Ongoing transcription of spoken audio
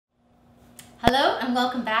Hello and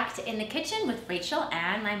welcome back to In the Kitchen with Rachel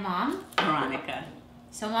and my mom, Veronica.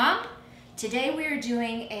 So Mom, today we are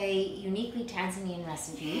doing a uniquely Tanzanian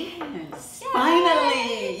recipe. Yes. Yay!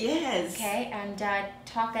 Finally, yes. Okay, and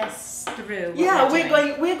talk us through Yeah,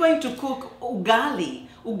 we're we're going to cook ugali.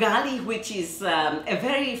 Ugali, which is a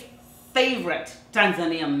very favorite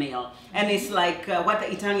Tanzanian meal, and it's like what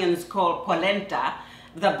the Italians call polenta.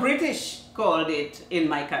 The British called it, in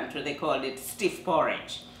my country, they called it stiff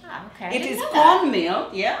porridge. Ah, okay. It is cornmeal,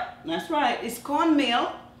 yeah, that's right. It's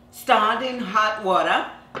cornmeal starred in hot water,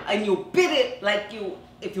 and you beat it like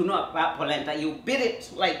if you know about polenta, you beat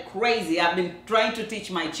it like crazy. I've been trying to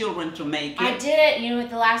teach my children to make it. I did it. You know,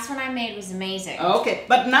 the last one I made was amazing. Okay,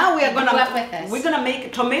 but now we're We're gonna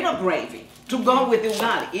make tomato gravy to go with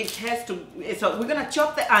ugali. It has to. So we're gonna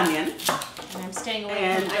chop the onion. And I'm staying away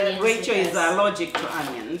And from onions. Rachel is because allergic to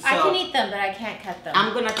onions. So I can eat them, but I can't cut them.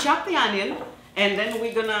 I'm gonna chop the onion, and then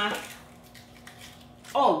we're gonna.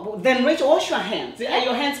 Oh, then Rachel, wash your hands. Yeah. Are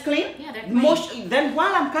your hands clean? Yeah, they're clean. Then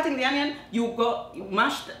while I'm cutting the onion, you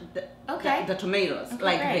mash Okay. the tomatoes Okay,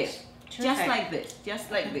 like great. this. Terrific. Just like this.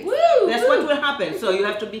 Just like this. Woo, That's woo. what will happen. So you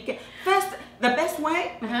have to be careful. First, the best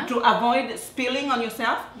way to avoid spilling on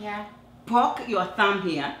yourself, Yeah. poke your thumb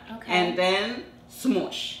here, Okay. and then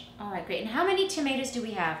smush. All right, great. And how many tomatoes do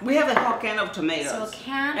we have? We have a whole can of tomatoes. So a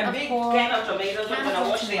can a of big whole- can of tomatoes. can I'm of gonna whole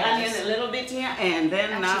wash the tomatoes. onion a little bit here, and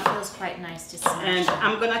then Actually now. feels quite nice to smash. And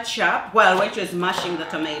I'm gonna chop while Rachel is mashing the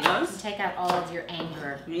tomatoes. Take out all of your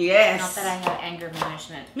anger. Yes. Not that I have anger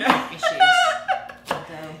management issues. So.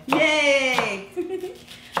 Yay!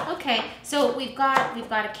 Okay, so we've got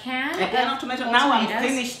a can A can of tomato. whole Now tomatoes. I'm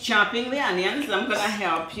finished chopping the onions. I'm gonna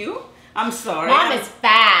help you. I'm sorry. Mom is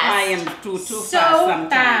fast. I am too so fast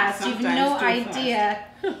sometimes. fast. You've Sometimes no too idea.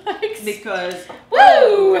 fast. Because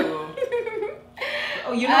Woo!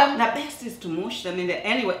 Oh, you know the best is to mush them in there.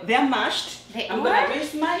 Anyway, they're mashed. They I'm are? gonna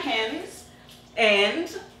rinse my hands, and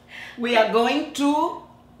we are going to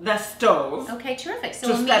the stove. Okay, terrific. So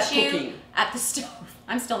To we'll start meet you cooking. at the stove.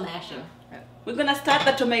 I'm still mashing. We're gonna start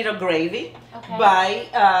the tomato gravy Okay. by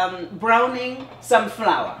browning some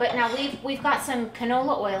flour. But now we've got some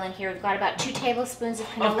canola oil in here. We've got about 2 tablespoons of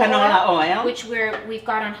canola, Canola oil. which we've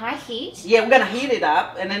got on high heat. Yeah, we're gonna heat it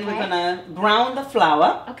up, and then we're Okay. gonna brown the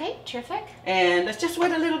flour. Okay, terrific. And let's just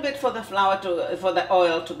wait a little bit for the for the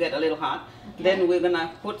oil to get a little hot. Okay. Then we're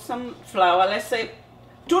gonna put some flour. Let's say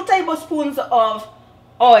 2 tablespoons of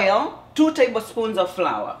oil, 2 tablespoons of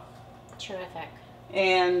flour, Terrific.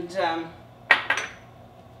 and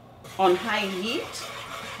on high heat.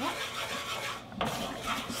 Yep.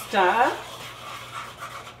 Stir.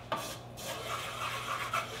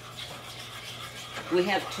 We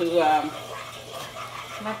have to. Am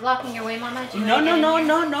I blocking your way, Mama? Do you No, wanna no, get in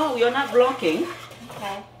no, here? no, no. You're not blocking.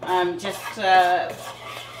 Okay. I'm just.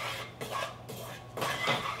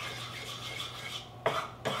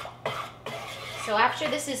 So after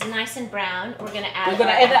this is nice and brown, we're gonna add. We're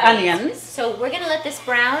gonna our add the onions. So we're gonna let this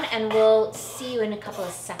brown, and we'll see you in a couple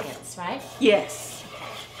of seconds, right? Yes.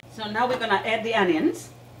 So now we're gonna add the onions.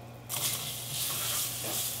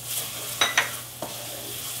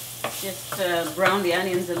 Just brown the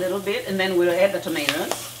onions a little bit, and then we'll add the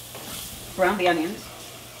tomatoes. Brown the onions.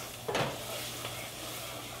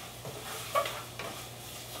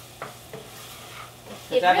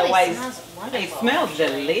 It Because really otherwise, smells wonderful. it smells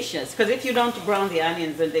delicious. Because if you don't brown the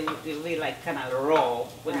onions, then they will be like kind of raw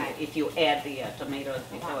when Right. if you add the tomatoes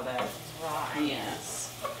before that. Raw Yes. onions.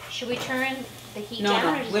 Should we turn the heat No, down,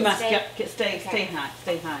 or no, does we it must stay? stay high,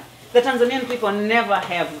 stay high. The Tanzanian people never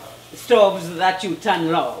have stoves that you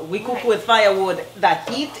turn low. We cook Right. with firewood. The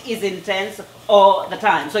heat is intense all the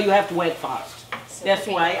time, so you have to work fast. So That's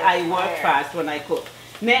cooking why with I work fire. fast when I cook.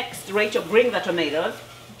 Next, Rachel, bring the tomatoes.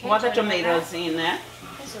 Okay, Put the turn it back. tomatoes in there.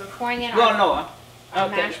 Okay, so we're pouring in Go our lower. our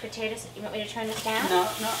Okay. mashed potatoes. You want me to turn this down? No,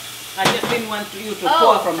 no. I just didn't want you to Oh.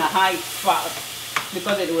 pour from a high spot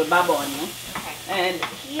because it will bubble on you. Okay. And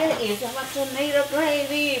here is our tomato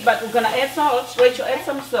gravy. But we're gonna add salt. Rachel, add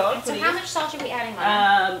some salt, So please. how much salt are we adding,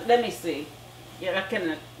 Mama? Let me see. Yeah, I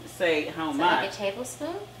cannot say how Is that much. like a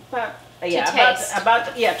tablespoon? But yeah, taste.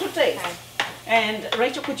 about yeah, to taste. Okay. And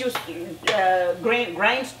Rachel, could you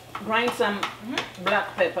grind some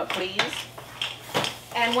black pepper, please?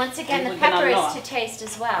 And once again, And the we're gonna pepper is lower. to taste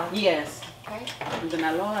as well. Yes. Okay. I'm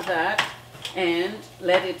gonna lower that and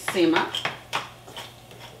let it simmer.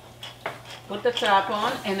 Put the top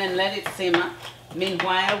on and then let it simmer.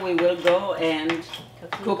 Meanwhile, we will go and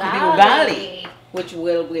cook the ugali, which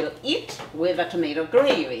we'll eat with a tomato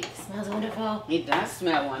gravy. Smells wonderful. It does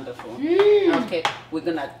smell wonderful. Mm. Okay, we're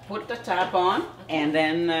gonna put the top on, and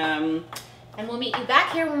then And we'll meet you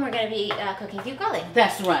back here when we're going to be cooking the ugali.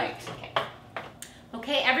 that's right. Okay.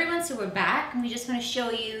 Okay, everyone, so we're back and we just want to show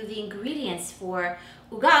you the ingredients for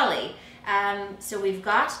ugali. So we've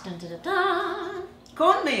got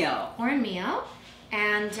cornmeal,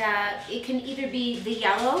 and it can either be the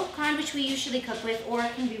yellow kind, which we usually cook with, or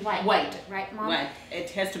it can be white. White. Right, Mom? White. It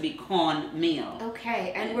has to be cornmeal.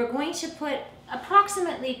 Okay, and we're going to put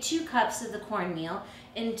approximately 2 cups of the cornmeal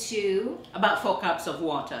into... About 4 cups of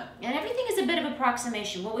water. And everything is a bit of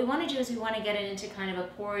approximation. What we want to do is we want to get it into kind of a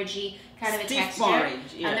porridgey kind of a texture.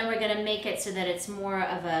 Porridge, yeah. And then we're going to make it so that it's more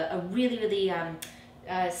of a really, really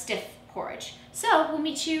stiff porridge. So we'll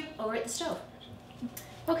meet you over at the stove.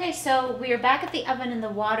 Okay, so we are back at the oven and the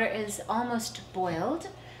water is almost boiled.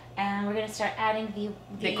 And we're going to start adding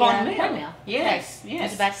the cornmeal. Yes, okay. yes. I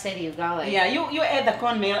was about to say the ugali. Yeah, you add the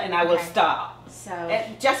cornmeal and I will stir. So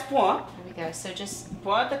just pour. There we go. So just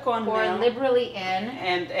pour the cornmeal. Pour liberally in.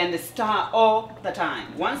 And stir all the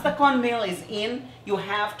time. Once the cornmeal is in, you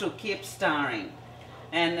have to keep stirring.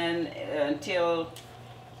 And then until...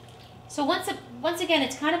 So once again,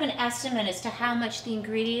 it's kind of an estimate as to how much the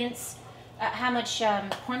ingredients, how much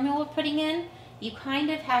cornmeal we're putting in. You kind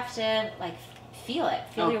of have to like feel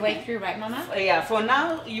your way through, right, Mama? Yeah. For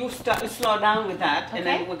now, you slow down with that, and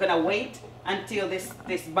then we're gonna wait until this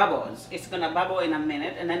bubbles. It's gonna bubble in a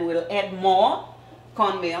minute, and then we'll add more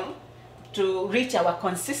cornmeal to reach our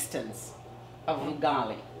consistency of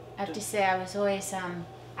ugali. I have to say, I was always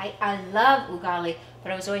I love ugali,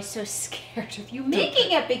 but I was always so scared of you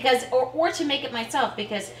making it because, or to make it myself,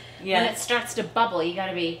 because when it starts to bubble, you got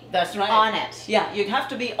to be on it. Yeah, you have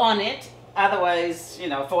to be on it. Otherwise, you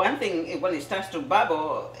know, for one thing, when it starts to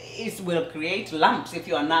bubble, it will create lumps if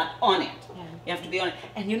you are not on it. Yeah. You have to be on it.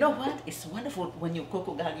 And you know what? It's wonderful when you cook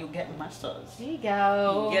ugali, you get muscles. There you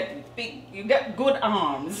go. You get good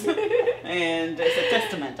arms. And it's a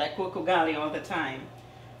testament. I cook ugali all the time.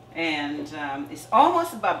 And it's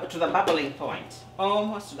almost to the bubbling point.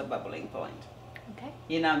 Almost to the bubbling point. Okay.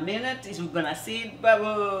 In a minute, we're going to see it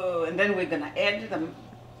bubble. And then we're going to add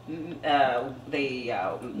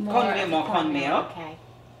more cornmeal. Okay.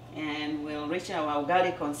 And we'll reach our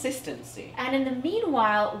ugali consistency. And in the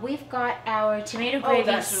meanwhile, we've got our tomato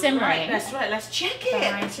gravy simmering. Right, that's right. Let's check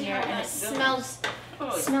it. Here, and it smells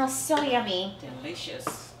so yummy.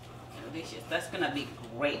 Delicious. Delicious. That's going to be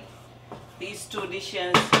great. These 2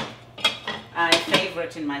 dishes are a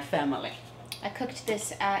favorite in my family. I cooked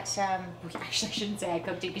this at, actually I shouldn't say I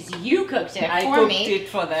cooked it because you cooked it I for cooked me. It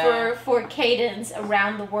for cadence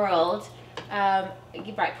around the world.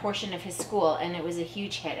 Right portion of his school, and it was a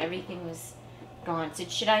huge hit. Everything was gone. So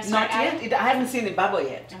should I start Not yet. I haven't seen it bubble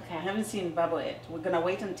yet. Okay. I haven't seen it bubble yet. We're going to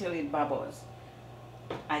wait until it bubbles.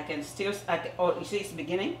 Oh, you see it's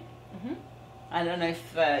beginning? Mm-hmm. I don't know if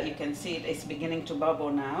you can see it. It's beginning to bubble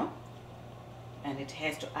now. And it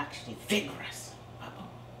has to actually vigorous bubble.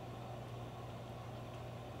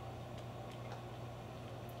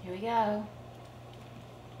 Here we go.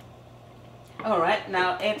 All right,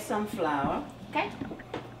 now add some flour. Okay.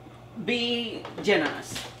 Be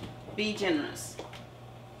generous. Be generous.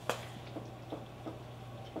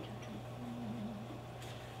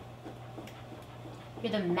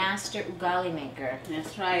 You're the master ugali maker.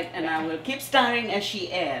 That's right, and I will keep stirring as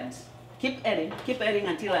she adds. Keep adding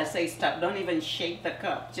until I say stop. Don't even shake the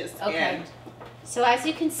cup, just add. So as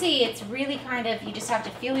you can see, it's really kind of, you just have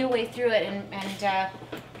to feel your way through it, and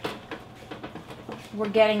we're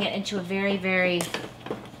getting it into a very, very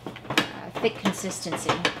thick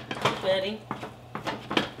consistency. Keep adding.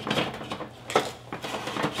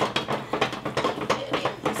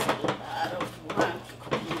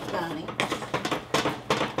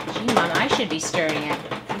 Gee, Mom, I should be stirring it.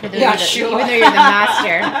 Even though Even though you're the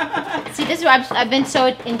master. See, this is why I've been so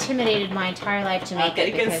intimidated my entire life to make it.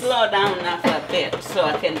 You can slow down enough a bit so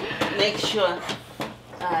I can make sure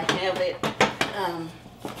I have it.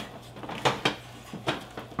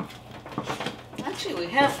 Actually, we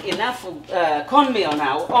have enough cornmeal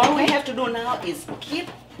now. All we have to do now is keep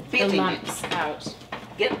beating the lumps out.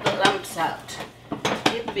 Get the lumps out.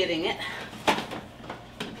 Keep beating it. I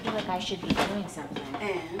feel like I should be doing something.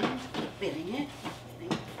 And keep beating it.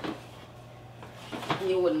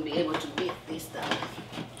 You wouldn't be able to beat this stuff.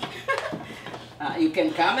 You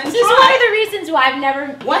can come and try. This is one of the reasons why I've never...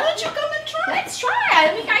 Why don't you come and try? Let's try.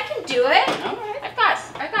 I mean, I can do it. All right.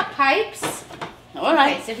 I've got pipes. All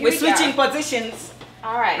right. Okay, so we're switching positions.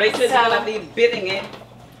 All right. Rachel's gonna be beating it.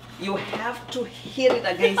 You have to hit it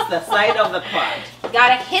against the side of the pot.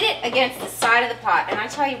 Gotta hit it against the side of the pot. And I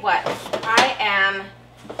tell you what, I am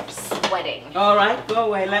sweating. All right, go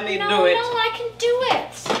away. Let me do it. No, I can do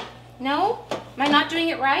it. No? Am I not doing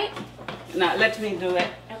it right? No, let me do it.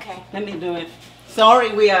 Okay. Let me do it.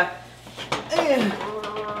 Sorry, we are...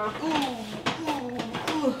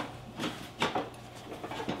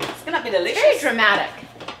 be delicious. Very dramatic.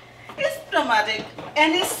 It's dramatic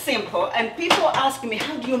and it's simple. And people ask me,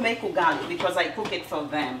 how do you make ugali? Because I cook it for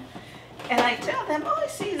them. And I tell them, oh,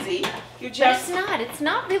 it's easy. You But just... it's not. It's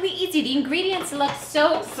not really easy. The ingredients look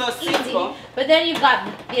so easy. Simple. But then you've got,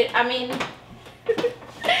 I mean,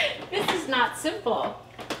 this is not simple.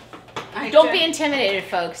 Don't be intimidated,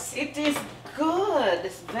 folks. It is good.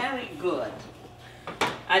 It's very good.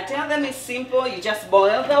 I tell them it's simple. You just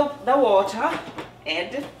boil the water,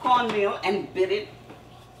 add the cornmeal, and beat it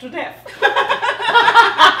to death.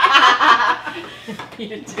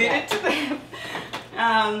 Beat it to death.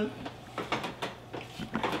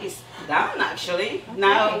 It's done actually. Okay.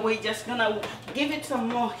 Now we're just gonna give it some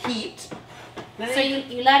more heat. So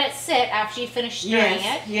you let it sit after you finish stirring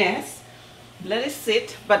it? Yes. Let it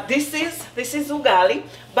sit. But this is ugali.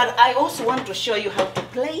 But I also want to show you how to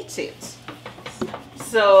plate it.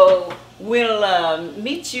 So we'll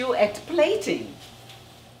meet you at plating.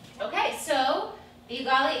 Okay, so the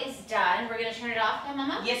ugali is done. We're gonna turn it off now,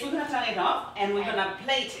 Mama? Yes, we're gonna turn it off and we're gonna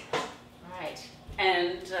plate it. All right.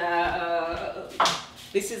 And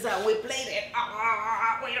this is how we plate it.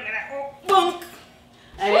 Wait a minute. Oh, bonk.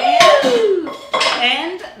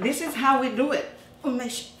 And this is how we do it.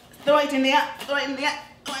 Throw it in the air, throw it in the air,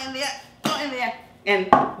 throw it in the air, throw it in the air. And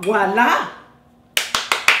voila!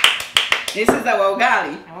 This is our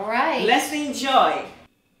ugali. All right. Let's enjoy.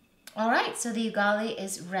 All right, so the ugali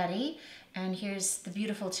is ready. And here's the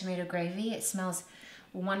beautiful tomato gravy. It smells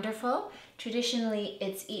wonderful. Traditionally,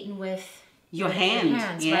 it's eaten with your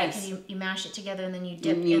hands, yes. Right? Because you mash it together and then you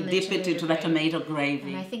dip it into the tomato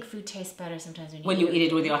gravy. And I think food tastes better sometimes when you eat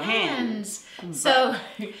it with your hands. So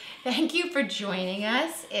thank you for joining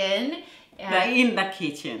us in the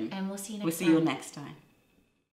kitchen. And we'll see you next time. We'll see you next time.